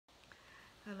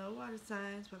Hello, water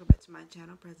signs. Welcome back to my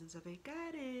channel, Presence of a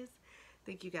Goddess.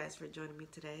 Thank you guys for joining me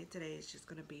today. Today is just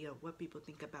going to be a what people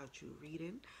think about you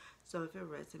reading. So if it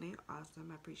resonates, awesome.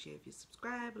 I appreciate if you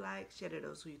subscribe, like, share to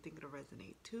those who you think it'll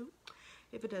resonate to.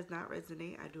 If it does not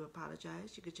resonate, I do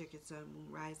apologize. You can check your sun, moon,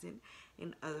 rising,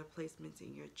 and other placements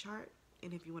in your chart.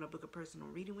 And if you want to book a personal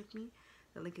reading with me,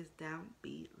 the link is down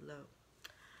below.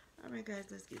 Alright guys,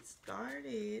 let's get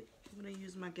started. I'm going to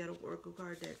use my Ghetto Oracle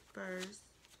card deck first.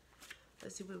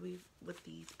 Let's see what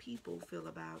these people feel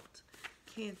about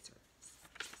Cancer,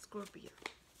 Scorpio,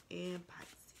 and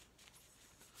Pisces.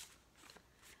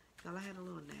 Y'all, I had a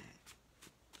little nap,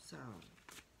 so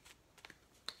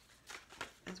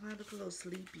that's why I look a little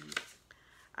sleepy.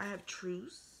 I have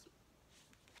truce.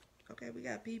 Okay, we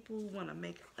got people who want to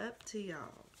make up to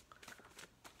y'all.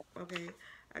 Okay,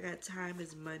 I got time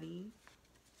is money.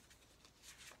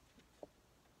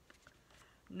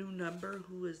 New number,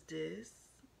 who is this?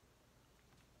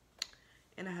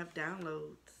 And I have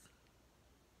downloads.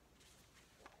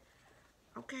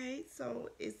 Okay, so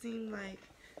it seemed like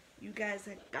you guys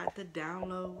have got the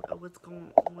download of what's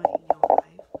going on in your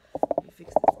life. Let me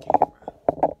fix this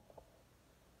camera.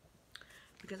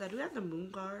 Because I do have the moon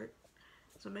card.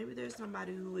 So maybe there's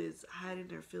somebody who is hiding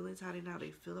their feelings, hiding how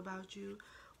they feel about you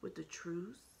with the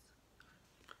truth.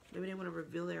 Maybe they want to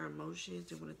reveal their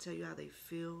emotions. They want to tell you how they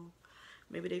feel.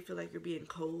 Maybe they feel like you're being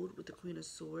cold with the Queen of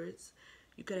Swords.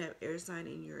 You could have air sign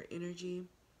in your energy.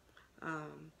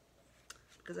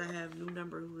 Because I have new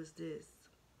number, who is this?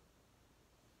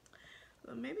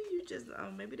 Well, maybe you just,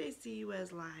 maybe they see you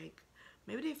as like,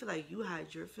 maybe they feel like you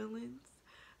hide your feelings.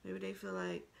 Maybe they feel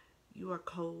like you are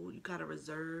cold, you kind of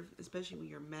reserved, especially when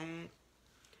you're mad.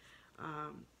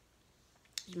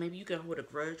 Maybe you can hold a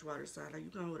grudge, water sign. Like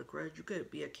you can hold a grudge. You could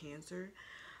be a Cancer.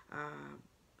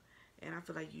 And I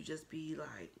feel like you just be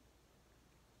like,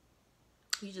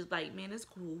 you just like, man, it's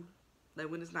cool.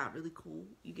 Like when it's not really cool.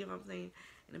 You get what I'm saying?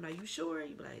 And I'm like, you sure?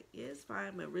 You be like, yeah, it's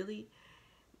fine. But really,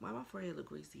 why my forehead look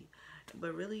greasy?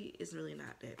 But really, it's really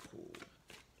not that cool.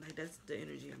 Like that's the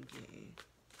energy I'm getting.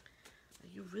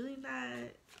 Like, you really not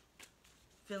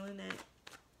feeling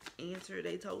that answer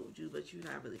they told you, but you're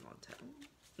not really gonna tell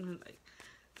them. Like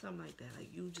something like that.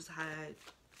 Like you just hide.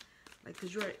 Like,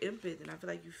 cause you're an empath, and I feel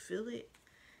like you feel it.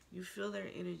 You feel their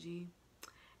energy,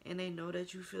 and they know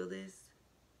that you feel this.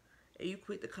 And you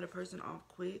quick to cut a person off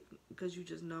quick because you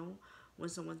just know when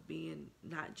someone's being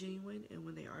not genuine and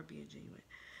when they are being genuine.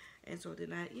 And so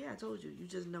then I told you, you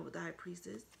just know with the High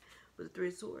Priestess, with the Three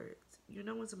of Swords. You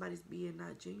know when somebody's being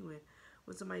not genuine,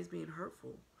 when somebody's being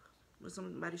hurtful, when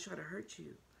somebody's trying to hurt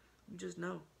you. You just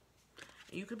know.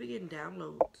 And you could be getting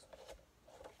downloads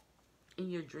in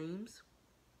your dreams.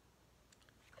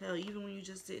 Hell, even when you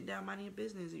just sitting down minding your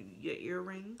business, your ear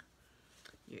ring,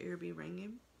 your ear be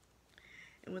ringing.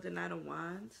 And with the Knight of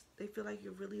Wands, they feel like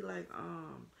you're really like,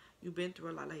 you've been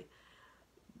through a lot. Like,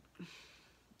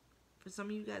 for some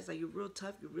of you guys, like, you're real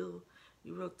tough. You're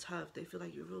real tough. They feel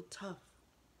like you're real tough.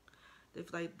 They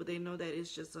feel like, but they know that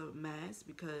it's just a mask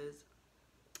because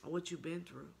of what you've been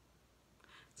through.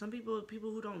 Some people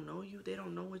who don't know you, they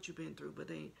don't know what you've been through,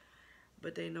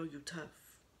 but they know you're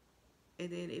tough. And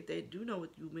then if they do know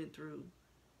what you've been through,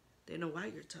 they know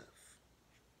why you're tough.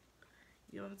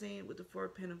 You know what I'm saying? With the Four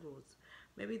of Pentacles.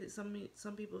 Maybe that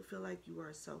some people feel like you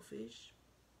are selfish.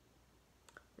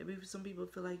 Maybe some people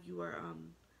feel like you're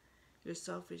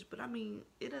selfish. But I mean,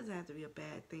 it doesn't have to be a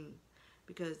bad thing.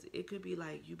 Because it could be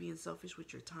like you being selfish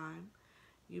with your time.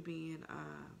 You being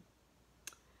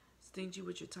stingy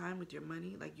with your time, with your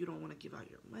money. Like you don't want to give out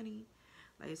your money.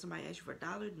 Like if somebody asks you for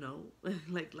 $1, no.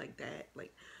 like that.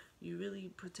 Like you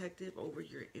really protective over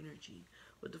your energy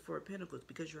with the Four of Pentacles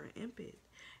because you're an empath.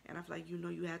 And I feel like you know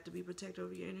you have to be protective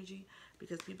over your energy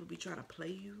because people be trying to play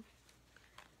you.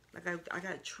 Like I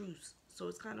got truce. So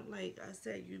it's kind of like I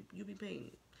said, you be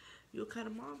paying. You'll cut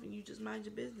them off and you just mind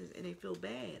your business and they feel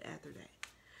bad after that.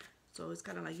 So it's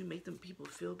kind of like you make them people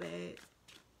feel bad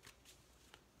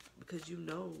because you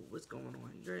know what's going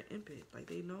on. You're an empath. Like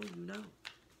they know you know.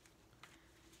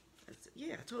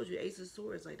 Yeah, I told you, Ace of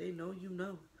Swords. Like they know you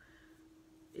know.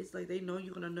 It's like they know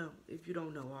you're going to know if you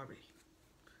don't know already.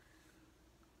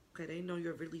 Okay, they know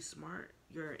you're really smart.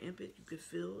 You're an empath. You can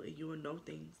feel and you will know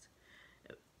things.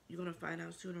 You're going to find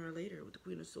out sooner or later with the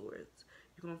Queen of Swords.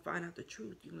 You're going to find out the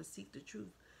truth. You're going to seek the truth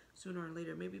sooner or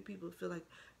later. Maybe people feel like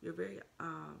you're very,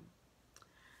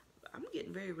 I'm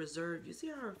getting very reserved. You see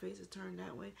how her face is turned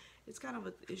that way? It's kind of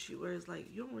an issue where it's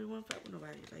like, you don't really want to fuck with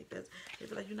nobody. Like, they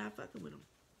feel like you're not fucking with them.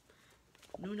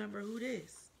 New number, who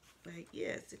this? Like,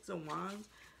 yeah, Six of Wands.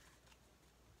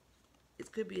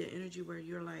 It could be an energy where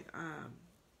you're like,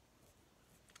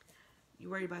 you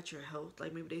worry about your health.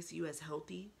 Like maybe they see you as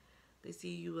healthy. They see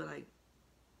you like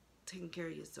taking care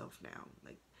of yourself now.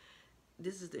 Like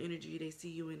this is the energy they see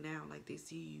you in now. Like they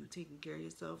see you taking care of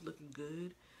yourself, looking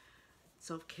good,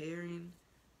 self-caring.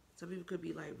 Some people could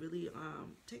be like really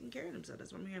taking care of themselves.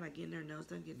 That's what I'm hearing, like getting their nails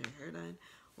done, getting their hair done,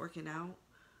 working out,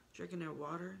 drinking their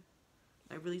water,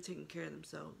 like really taking care of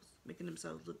themselves, making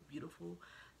themselves look beautiful.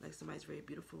 Like somebody's very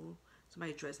beautiful,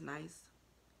 somebody dressed nice.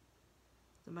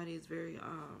 Somebody is very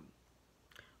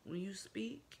when you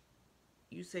speak,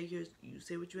 you say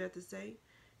what you have to say,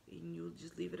 and you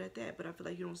just leave it at that. But I feel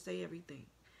like you don't say everything,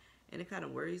 and it kind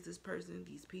of worries this person,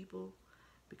 these people,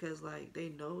 because like they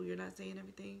know you're not saying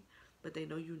everything, but they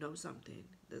know you know something.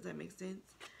 Does that make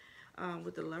sense?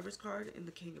 With the Lovers card and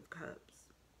the King of Cups,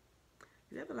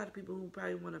 you have a lot of people who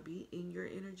probably want to be in your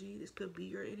energy. This could be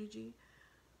your energy,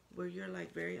 where you're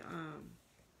like very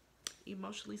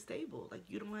emotionally stable. Like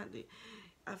you don't have to.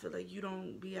 I feel like you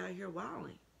don't be out here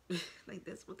wilding. Like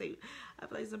that's what they. I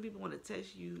feel like some people want to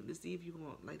test you to see if you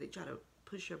want. Like they try to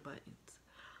push your buttons,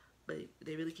 but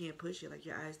they really can't push it. Like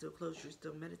your eyes still closed. You're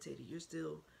still meditating. You're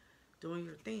still doing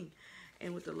your thing.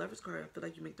 And with the Lovers card, I feel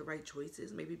like you make the right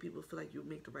choices. Maybe people feel like you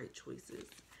make the right choices.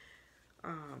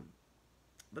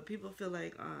 But people feel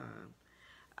like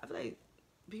I feel like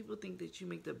people think that you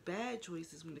make the bad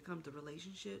choices when it comes to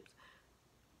relationships.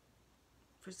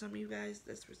 For some of you guys,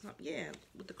 that's for some. Yeah,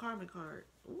 with the Karma card.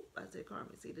 Ooh, I said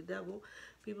Karma. See, the devil.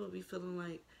 People be feeling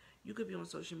like you could be on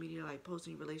social media, like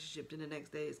posting your relationship, then the next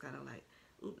day it's kind of like,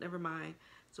 oop, never mind.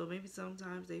 So maybe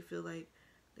sometimes they feel like,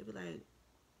 they be like,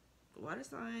 water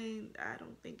sign, I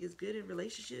don't think is good in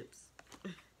relationships.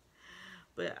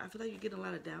 But I feel like you get a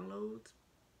lot of downloads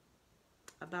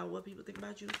about what people think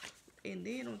about you. And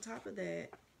then on top of that,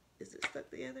 is it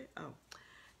stuck together? Oh.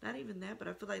 Not even that, but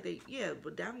I feel like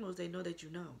but downloads, they know that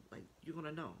you know. Like, you're going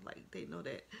to know. Like, they know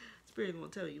that Spirit going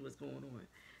to tell you what's going on.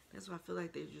 That's why I feel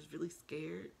like they're just really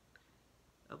scared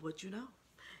of what you know.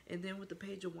 And then with the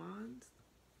Page of Wands,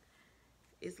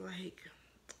 it's like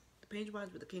the Page of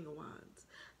Wands with the King of Wands.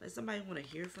 Like, somebody want to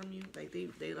hear from you. Like,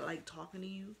 they like talking to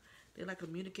you. They like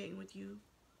communicating with you.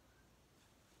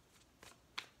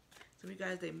 Some of you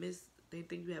guys, they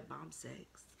think you have bomb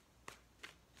sex.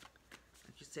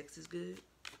 Like, your sex is good.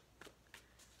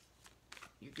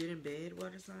 You're good in bed,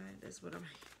 water sign. That's what I'm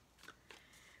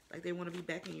like. They want to be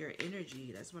back in your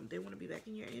energy. That's what they want to be back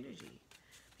in your energy.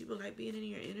 People like being in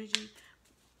your energy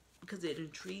because it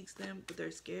intrigues them, but they're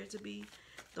scared to be.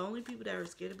 The only people that are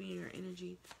scared to be in your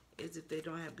energy is if they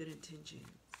don't have good intentions.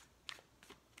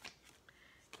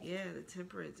 Yeah, the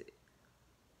Temperance.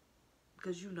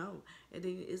 Because you know. And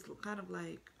then it's kind of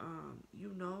like,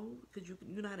 you know, because you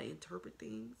know how to interpret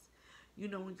things. You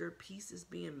know when your peace is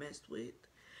being messed with.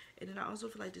 And then I also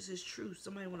feel like this is true.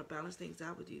 Somebody want to balance things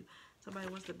out with you. Somebody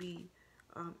wants to be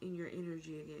in your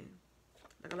energy again.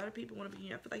 Like a lot of people want to be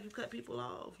in. I feel like you cut people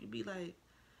off. You be like,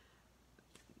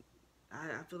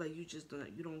 I feel like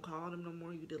you don't call them no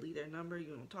more. You delete their number.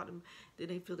 You don't talk to them. Then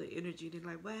they feel the energy. They're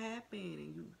like, what happened?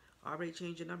 And you already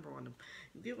changed your number on them.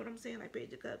 You get what I'm saying? Like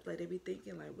Page of Cups. Like they be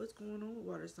thinking like, what's going on with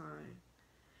water sign?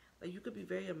 Like you could be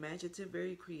very imaginative,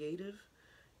 very creative.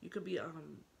 You could be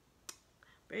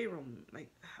very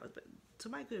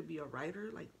somebody could be a writer,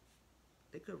 like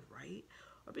they could write,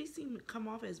 or be seen come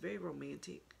off as very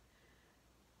romantic.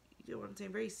 You get what I'm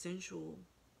saying? Very sensual.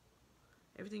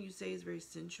 Everything you say is very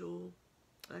sensual.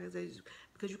 Like I said,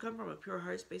 because you come from a pure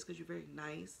heart space, because you're very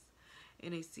nice,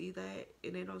 and they see that,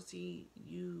 and they don't see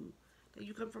you that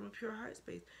you come from a pure heart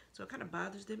space. So it kind of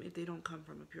bothers them if they don't come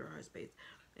from a pure heart space,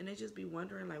 and they just be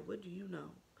wondering like, what do you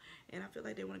know? And I feel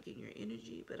like they want to get in your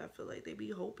energy, but I feel like they be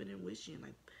hoping and wishing,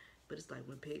 like, but it's like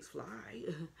when pigs fly.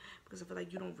 Because I feel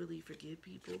like you don't really forgive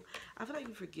people. I feel like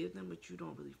you forgive them, but you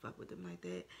don't really fuck with them like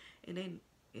that. And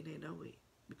they know it.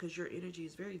 Because your energy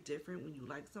is very different when you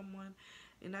like someone.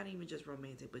 And not even just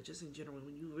romantic, but just in general.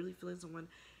 When you really feeling someone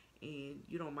and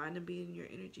you don't mind them being in your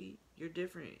energy, you're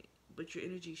different. But your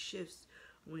energy shifts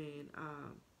when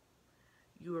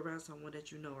you around someone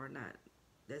that you know or not.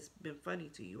 That's been funny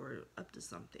to you or up to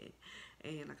something.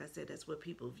 And like I said, that's what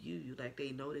people view you. Like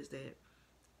they notice that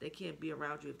they can't be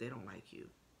around you if they don't like you.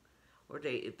 Or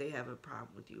if they have a problem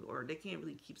with you. Or they can't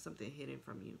really keep something hidden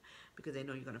from you because they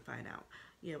know you're going to find out.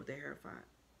 Yeah, with the Hierophant.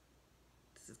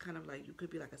 This is kind of like you could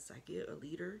be like a psychic, a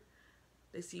leader.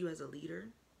 They see you as a leader.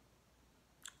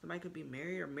 Somebody could be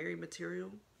married or married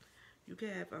material. You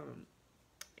could have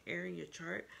air in your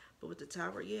chart. But with the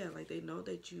Tower, yeah, like they know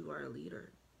that you are a leader.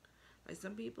 Like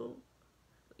some people,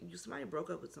 somebody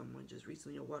broke up with someone just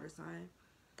recently, a water sign,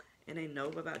 and they know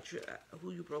about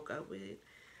who you broke up with.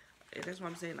 And that's why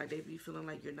I'm saying like they be feeling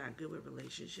like you're not good with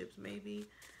relationships. Maybe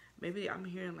Maybe I'm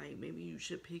hearing like maybe you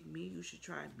should pick me. You should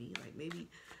try me. Like maybe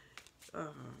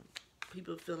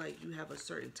people feel like you have a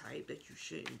certain type that you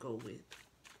shouldn't go with.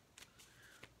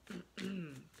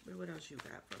 But what else you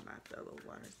got for my fellow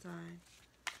water sign?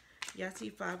 Yeah, I see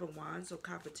 5 of Wands, so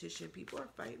competition. People are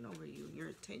fighting over you, your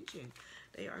attention.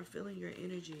 They are feeling your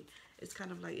energy. It's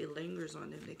kind of like it lingers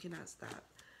on them. They cannot stop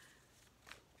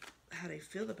how they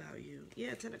feel about you.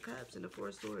 Yeah, 10 of Cups and the 4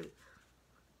 of Swords.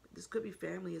 This could be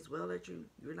family as well that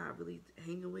you're not really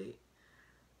hanging with.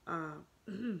 Why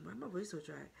my voice so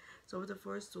dry? So with the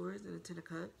 4 of Swords and the 10 of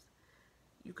Cups,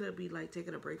 you could be like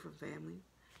taking a break from family,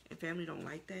 and family don't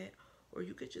like that. Or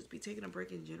you could just be taking a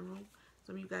break in general.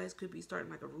 Some of you guys could be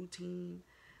starting like a routine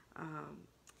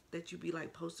that you be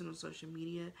like posting on social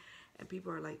media, and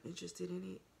people are like interested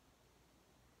in it.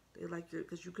 They like your,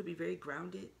 because you could be very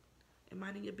grounded and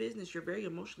minding your business. You're very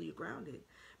emotionally grounded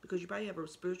because you probably have a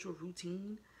spiritual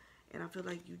routine, and I feel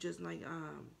like you just like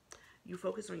you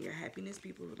focus on your happiness.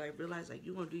 People like realize like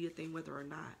you're gonna do your thing whether or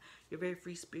not. You're very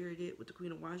free spirited. With the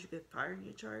Queen of Wands, you get fire in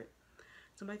your chart.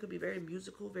 Somebody could be very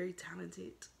musical, very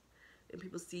talented, and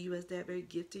people see you as that, very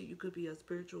gifted. You could be a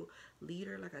spiritual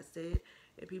leader, like I said.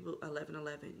 And people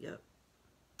 1111, yep.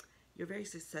 You're very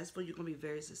successful. You're gonna be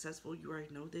very successful. You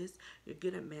already know this. You're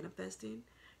good at manifesting.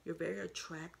 You're very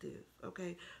attractive,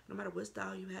 okay? No matter what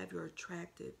style you have, you're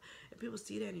attractive. And people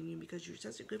see that in you because you're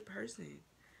such a good person.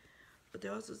 But they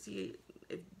also see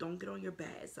it, don't get on your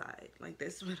bad side. Like,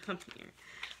 that's what I'm hearing.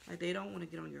 Like, they don't want to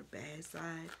get on your bad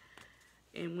side.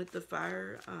 And with the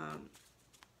fire,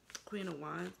 Queen of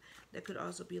Wands, that could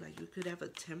also be like you could have a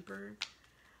temper,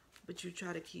 but you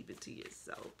try to keep it to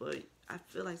yourself. But I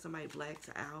feel like somebody blacks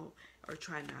out or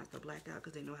try not to black out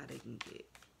because they know how they can get.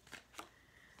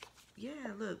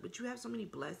 Yeah, look, but you have so many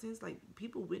blessings. Like,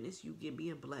 people witness you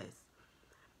being blessed.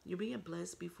 You're being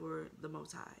blessed before the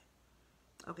Most High.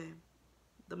 Okay?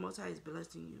 The Most High is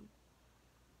blessing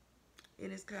you.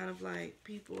 And it's kind of like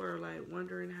people are like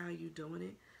wondering how you doing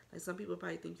it. Like, some people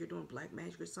probably think you're doing black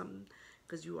magic or something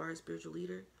because you are a spiritual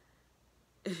leader.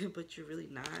 But you're really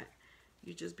not.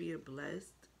 You're just being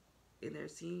blessed. And they're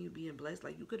seeing you being blessed.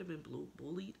 Like, you could have been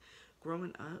bullied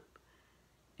growing up.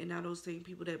 And now those same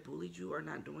people that bullied you are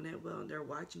not doing that well, and they're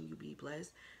watching you be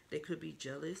blessed. They could be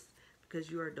jealous because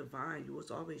you are divine. You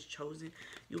was always chosen.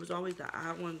 You was always the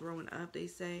odd one growing up, they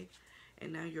say.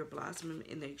 And now you're blossoming,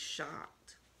 and they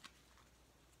shocked.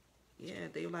 Yeah,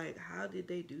 they like, how did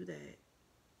they do that?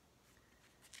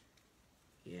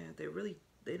 Yeah,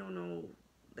 they don't know.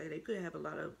 They could have a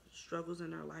lot of struggles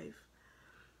in their life.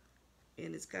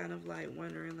 And it's kind of like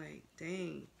wondering, like,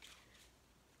 dang.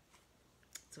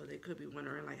 So they could be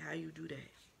wondering, like, how you do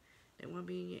that. They want to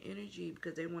be in your energy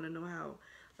because they want to know how,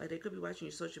 like, they could be watching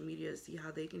your social media to see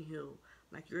how they can heal,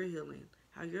 like you're healing,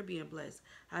 how you're being blessed,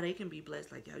 how they can be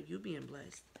blessed, like how you being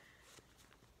blessed.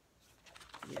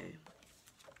 Yeah.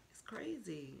 It's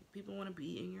crazy. People want to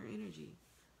be in your energy.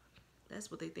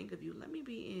 That's what they think of you. Let me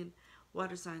be in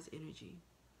water signs energy.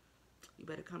 You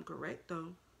better come correct,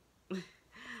 though.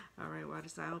 All right, water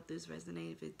sign. I hope this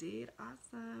resonated. If it did,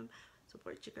 awesome.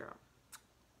 Support your girl.